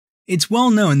It's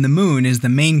well known the moon is the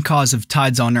main cause of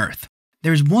tides on Earth.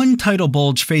 There's one tidal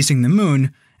bulge facing the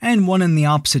moon, and one in the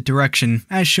opposite direction,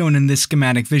 as shown in this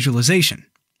schematic visualization.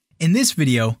 In this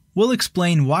video, we'll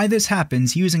explain why this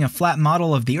happens using a flat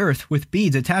model of the Earth with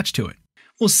beads attached to it.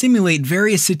 We'll simulate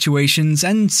various situations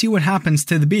and see what happens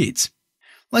to the beads.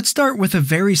 Let's start with a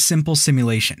very simple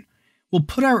simulation. We'll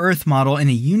put our Earth model in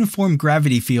a uniform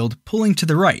gravity field pulling to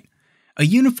the right. A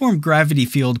uniform gravity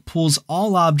field pulls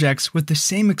all objects with the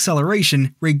same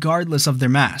acceleration regardless of their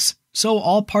mass, so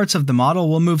all parts of the model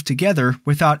will move together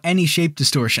without any shape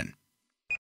distortion.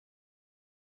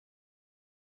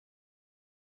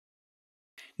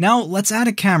 Now let's add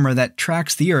a camera that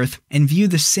tracks the Earth and view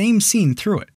the same scene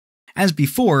through it. As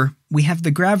before, we have the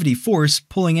gravity force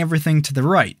pulling everything to the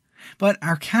right, but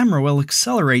our camera will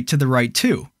accelerate to the right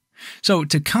too. So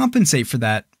to compensate for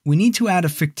that, we need to add a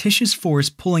fictitious force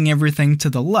pulling everything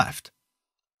to the left.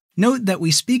 Note that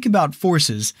we speak about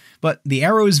forces, but the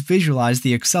arrows visualize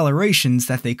the accelerations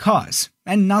that they cause,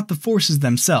 and not the forces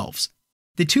themselves.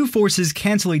 The two forces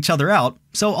cancel each other out,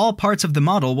 so all parts of the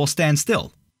model will stand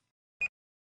still.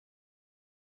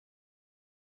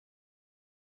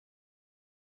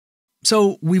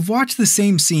 So we've watched the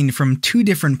same scene from two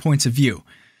different points of view.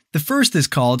 The first is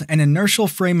called an inertial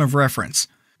frame of reference,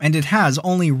 and it has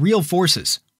only real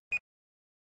forces.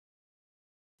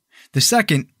 The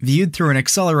second, viewed through an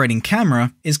accelerating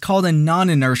camera, is called a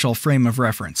non-inertial frame of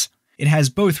reference. It has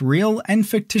both real and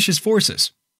fictitious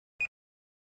forces.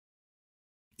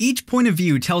 Each point of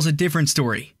view tells a different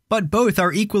story, but both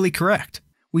are equally correct.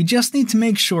 We just need to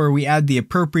make sure we add the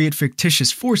appropriate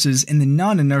fictitious forces in the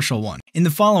non-inertial one. In the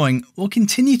following, we'll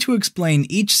continue to explain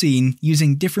each scene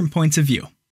using different points of view.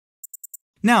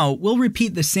 Now, we'll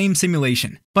repeat the same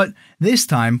simulation, but this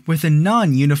time with a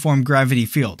non-uniform gravity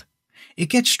field. It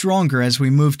gets stronger as we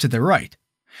move to the right.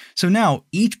 So now,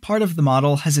 each part of the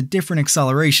model has a different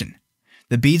acceleration.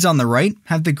 The beads on the right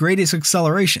have the greatest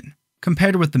acceleration.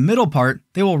 Compared with the middle part,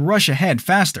 they will rush ahead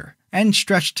faster and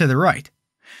stretch to the right.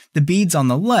 The beads on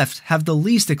the left have the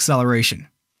least acceleration.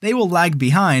 They will lag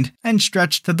behind and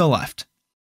stretch to the left.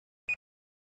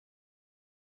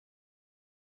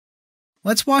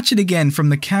 Let's watch it again from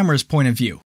the camera's point of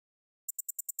view.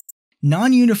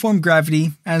 Non-uniform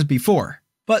gravity as before,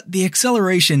 but the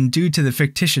acceleration due to the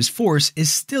fictitious force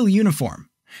is still uniform.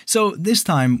 So this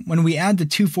time, when we add the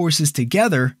two forces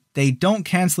together, they don't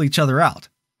cancel each other out.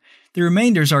 The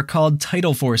remainders are called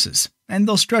tidal forces, and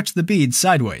they'll stretch the beads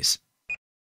sideways.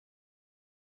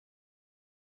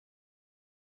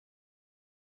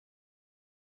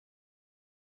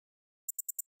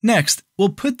 Next, we'll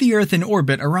put the Earth in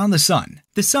orbit around the Sun.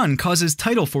 The Sun causes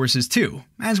tidal forces too,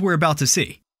 as we're about to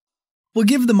see. We'll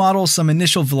give the model some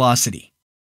initial velocity.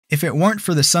 If it weren't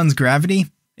for the Sun's gravity,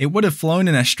 it would have flown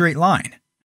in a straight line.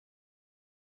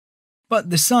 But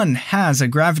the Sun has a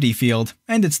gravity field,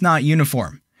 and it's not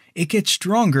uniform. It gets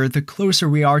stronger the closer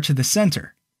we are to the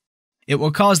center. It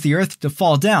will cause the Earth to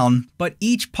fall down, but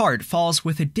each part falls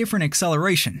with a different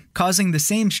acceleration, causing the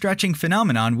same stretching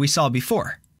phenomenon we saw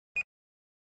before.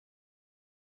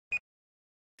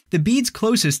 The beads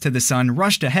closest to the Sun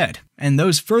rushed ahead, and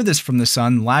those furthest from the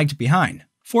Sun lagged behind,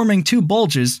 forming two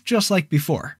bulges just like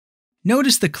before.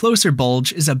 Notice the closer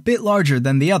bulge is a bit larger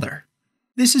than the other.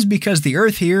 This is because the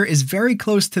Earth here is very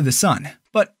close to the Sun,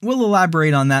 but we'll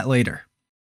elaborate on that later.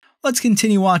 Let's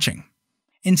continue watching.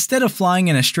 Instead of flying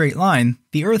in a straight line,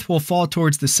 the Earth will fall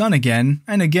towards the Sun again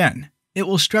and again. It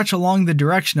will stretch along the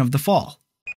direction of the fall.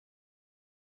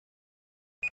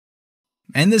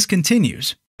 And this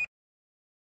continues.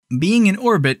 Being in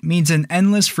orbit means an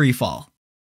endless freefall.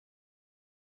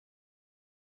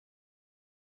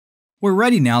 We're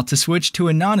ready now to switch to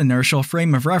a non-inertial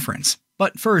frame of reference,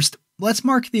 but first, let's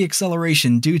mark the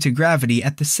acceleration due to gravity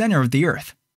at the center of the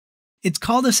Earth. It's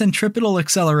called a centripetal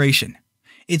acceleration.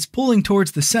 It's pulling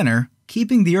towards the center,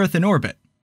 keeping the Earth in orbit.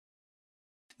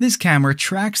 This camera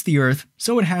tracks the Earth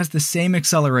so it has the same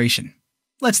acceleration.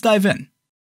 Let's dive in.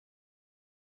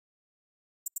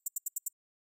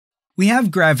 We have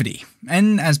gravity,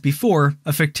 and as before,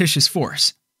 a fictitious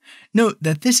force. Note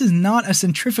that this is not a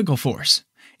centrifugal force.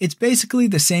 It's basically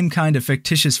the same kind of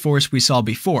fictitious force we saw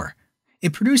before.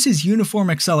 It produces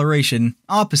uniform acceleration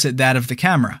opposite that of the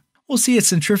camera. We'll see its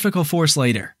centrifugal force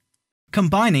later.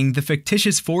 Combining the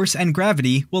fictitious force and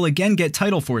gravity will again get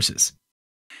tidal forces.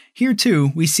 Here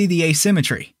too, we see the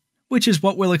asymmetry, which is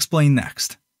what we'll explain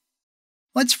next.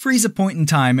 Let's freeze a point in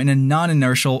time in a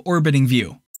non-inertial orbiting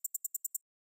view.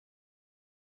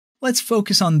 Let's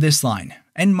focus on this line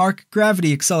and mark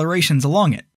gravity accelerations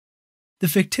along it. The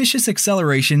fictitious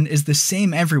acceleration is the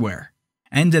same everywhere,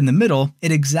 and in the middle,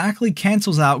 it exactly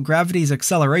cancels out gravity's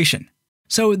acceleration.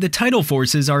 So the tidal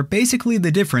forces are basically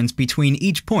the difference between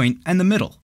each point and the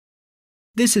middle.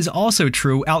 This is also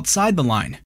true outside the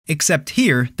line, except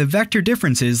here the vector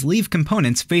differences leave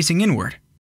components facing inward.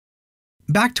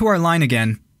 Back to our line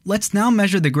again, let's now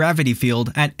measure the gravity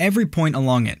field at every point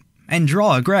along it, and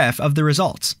draw a graph of the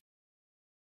results.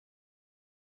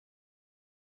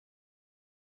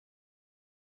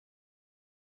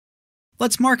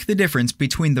 Let's mark the difference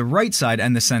between the right side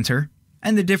and the center,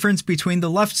 and the difference between the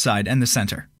left side and the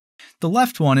center. The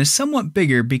left one is somewhat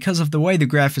bigger because of the way the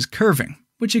graph is curving,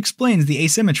 which explains the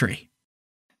asymmetry.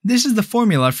 This is the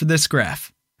formula for this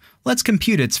graph. Let's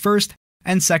compute its first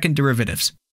and second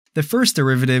derivatives. The first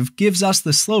derivative gives us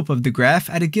the slope of the graph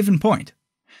at a given point.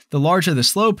 The larger the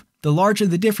slope, the larger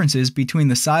the differences between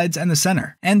the sides and the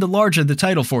center, and the larger the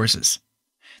tidal forces.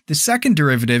 The second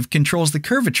derivative controls the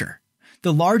curvature.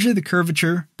 The larger the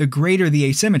curvature, the greater the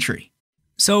asymmetry.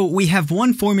 So we have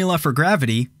one formula for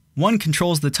gravity, one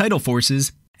controls the tidal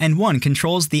forces, and one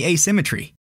controls the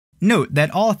asymmetry. Note that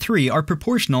all three are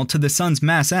proportional to the sun's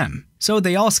mass m, so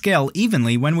they all scale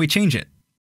evenly when we change it.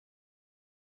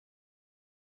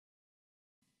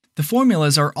 The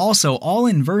formulas are also all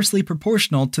inversely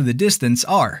proportional to the distance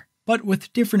r, but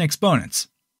with different exponents.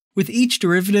 With each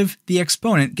derivative, the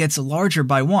exponent gets larger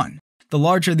by 1. The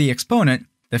larger the exponent,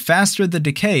 the faster the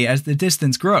decay as the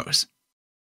distance grows.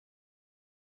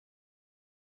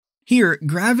 Here,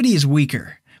 gravity is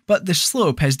weaker, but the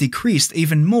slope has decreased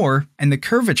even more and the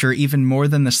curvature even more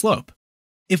than the slope.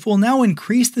 If we'll now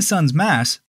increase the sun's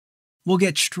mass, we'll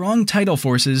get strong tidal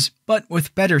forces, but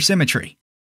with better symmetry.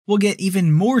 We'll get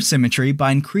even more symmetry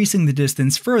by increasing the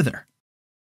distance further.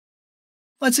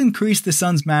 Let's increase the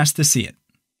sun's mass to see it.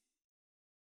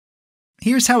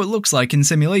 Here's how it looks like in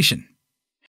simulation.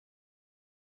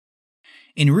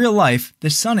 In real life, the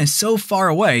sun is so far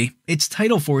away, its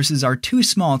tidal forces are too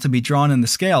small to be drawn in the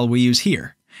scale we use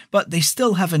here, but they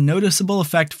still have a noticeable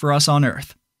effect for us on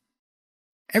Earth.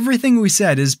 Everything we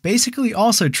said is basically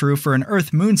also true for an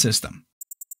Earth-Moon system.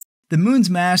 The Moon's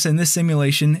mass in this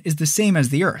simulation is the same as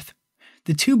the Earth.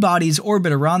 The two bodies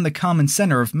orbit around the common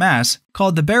center of mass,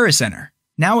 called the barycenter,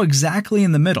 now exactly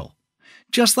in the middle.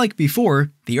 Just like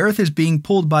before, the Earth is being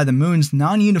pulled by the Moon's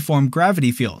non-uniform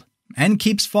gravity field, and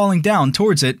keeps falling down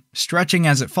towards it, stretching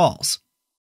as it falls.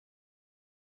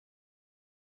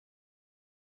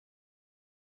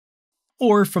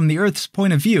 Or, from the Earth's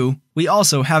point of view, we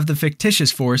also have the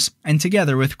fictitious force, and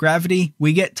together with gravity,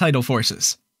 we get tidal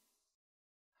forces.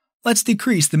 Let's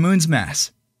decrease the Moon's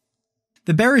mass.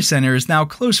 The barycenter is now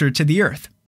closer to the Earth.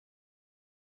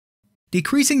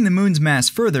 Decreasing the Moon's mass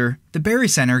further, the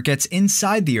barycenter gets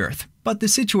inside the Earth, but the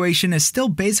situation is still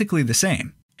basically the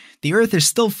same. The Earth is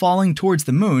still falling towards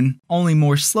the Moon, only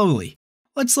more slowly.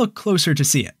 Let's look closer to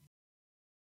see it.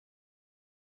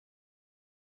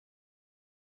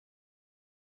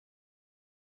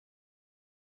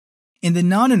 In the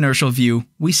non-inertial view,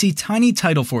 we see tiny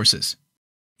tidal forces.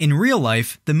 In real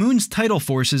life, the Moon's tidal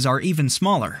forces are even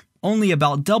smaller, only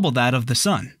about double that of the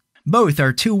Sun. Both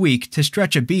are too weak to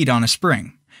stretch a bead on a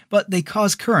spring, but they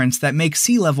cause currents that make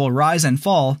sea level rise and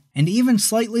fall, and even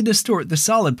slightly distort the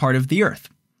solid part of the Earth.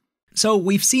 So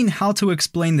we've seen how to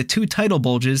explain the two tidal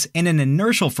bulges in an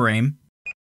inertial frame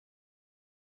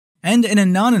and in a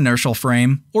non-inertial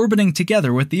frame orbiting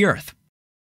together with the Earth.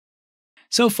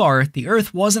 So far, the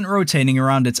Earth wasn't rotating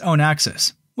around its own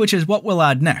axis, which is what we'll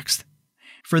add next.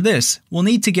 For this, we'll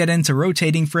need to get into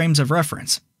rotating frames of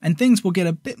reference, and things will get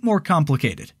a bit more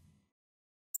complicated.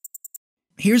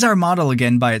 Here's our model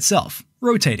again by itself,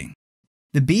 rotating.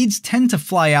 The beads tend to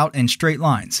fly out in straight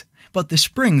lines, but the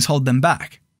springs hold them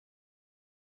back.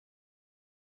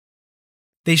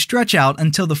 They stretch out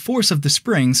until the force of the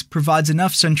springs provides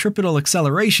enough centripetal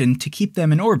acceleration to keep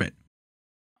them in orbit.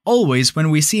 Always, when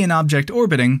we see an object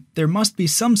orbiting, there must be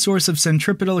some source of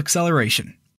centripetal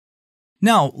acceleration.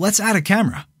 Now, let's add a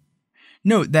camera.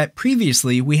 Note that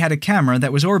previously we had a camera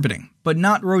that was orbiting, but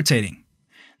not rotating.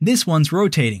 This one's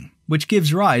rotating, which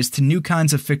gives rise to new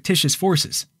kinds of fictitious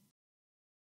forces.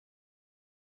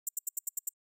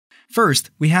 First,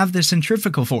 we have the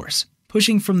centrifugal force,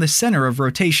 pushing from the center of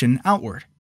rotation outward.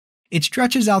 It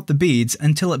stretches out the beads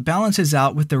until it balances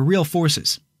out with the real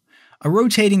forces. A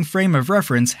rotating frame of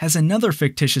reference has another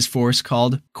fictitious force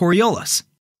called Coriolis.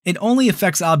 It only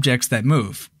affects objects that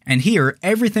move, and here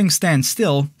everything stands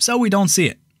still so we don't see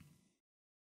it.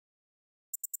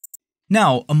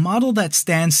 Now, a model that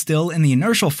stands still in the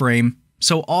inertial frame,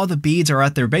 so all the beads are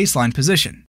at their baseline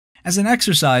position. As an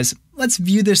exercise, let's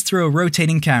view this through a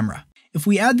rotating camera. If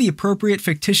we add the appropriate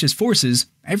fictitious forces,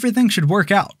 everything should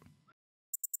work out.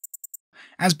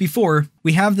 As before,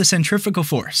 we have the centrifugal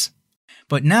force.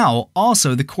 But now,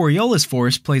 also the Coriolis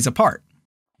force plays a part.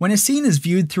 When a scene is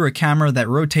viewed through a camera that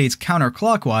rotates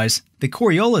counterclockwise, the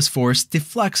Coriolis force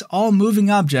deflects all moving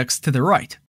objects to the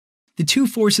right. The two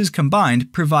forces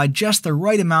combined provide just the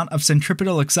right amount of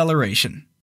centripetal acceleration.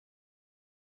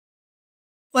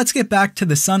 Let's get back to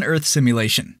the Sun-Earth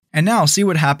simulation, and now see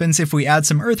what happens if we add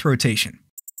some Earth rotation.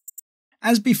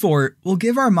 As before, we'll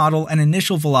give our model an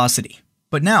initial velocity,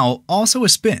 but now also a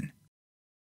spin.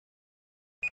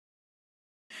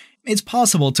 It's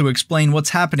possible to explain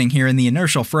what's happening here in the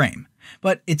inertial frame,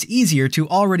 but it's easier to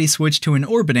already switch to an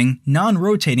orbiting,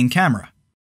 non-rotating camera.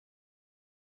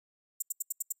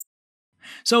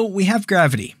 So we have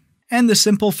gravity, and the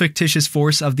simple fictitious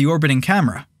force of the orbiting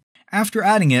camera. After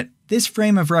adding it, this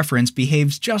frame of reference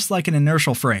behaves just like an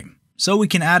inertial frame, so we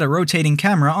can add a rotating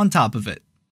camera on top of it.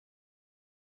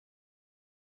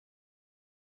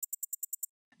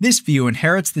 This view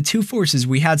inherits the two forces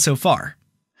we had so far,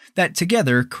 that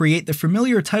together create the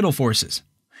familiar tidal forces.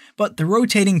 But the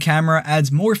rotating camera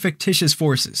adds more fictitious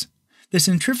forces. The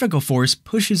centrifugal force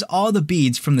pushes all the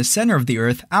beads from the center of the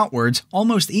Earth outwards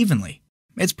almost evenly.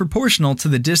 It's proportional to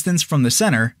the distance from the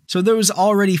center, so those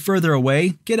already further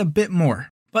away get a bit more,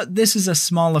 but this is a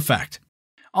small effect.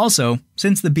 Also,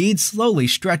 since the beads slowly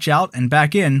stretch out and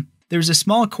back in, there's a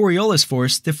small Coriolis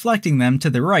force deflecting them to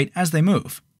the right as they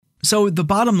move. So the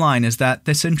bottom line is that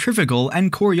the centrifugal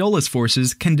and Coriolis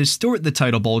forces can distort the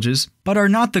tidal bulges, but are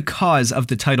not the cause of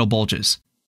the tidal bulges.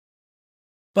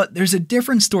 But there's a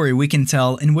different story we can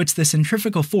tell in which the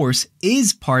centrifugal force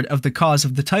is part of the cause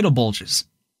of the tidal bulges.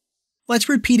 Let's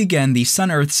repeat again the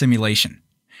Sun-Earth simulation.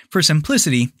 For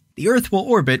simplicity, the Earth will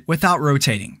orbit without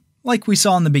rotating, like we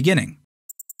saw in the beginning.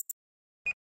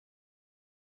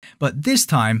 But this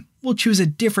time, we'll choose a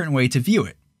different way to view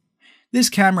it. This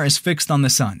camera is fixed on the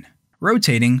Sun,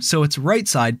 rotating so its right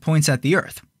side points at the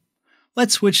Earth.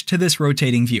 Let's switch to this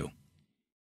rotating view.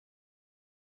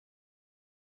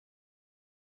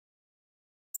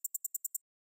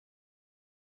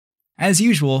 As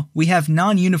usual, we have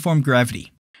non-uniform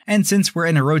gravity, and since we're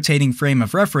in a rotating frame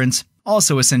of reference,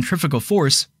 also a centrifugal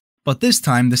force, but this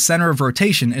time the center of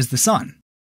rotation is the Sun.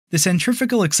 The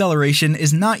centrifugal acceleration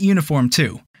is not uniform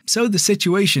too, so the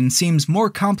situation seems more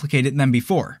complicated than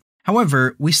before.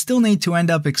 However, we still need to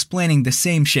end up explaining the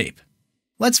same shape.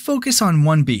 Let's focus on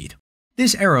one bead.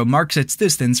 This arrow marks its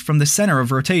distance from the center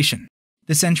of rotation.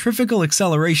 The centrifugal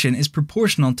acceleration is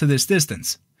proportional to this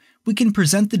distance. We can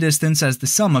present the distance as the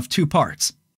sum of two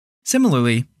parts.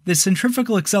 Similarly, the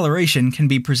centrifugal acceleration can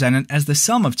be presented as the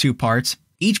sum of two parts,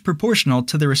 each proportional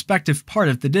to the respective part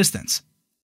of the distance.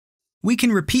 We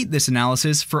can repeat this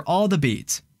analysis for all the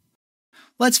beads.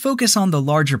 Let's focus on the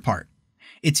larger part.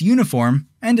 It's uniform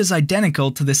and is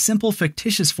identical to the simple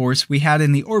fictitious force we had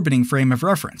in the orbiting frame of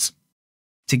reference.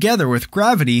 Together with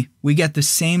gravity, we get the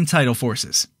same tidal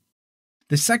forces.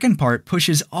 The second part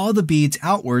pushes all the beads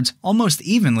outwards almost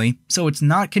evenly, so it's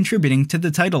not contributing to the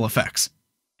tidal effects.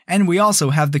 And we also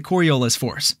have the Coriolis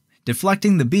force,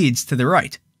 deflecting the beads to the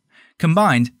right.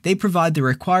 Combined, they provide the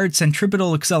required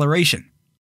centripetal acceleration.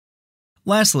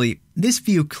 Lastly, this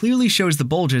view clearly shows the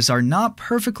bulges are not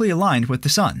perfectly aligned with the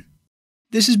Sun.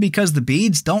 This is because the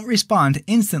beads don't respond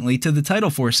instantly to the tidal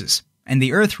forces, and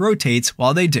the Earth rotates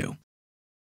while they do.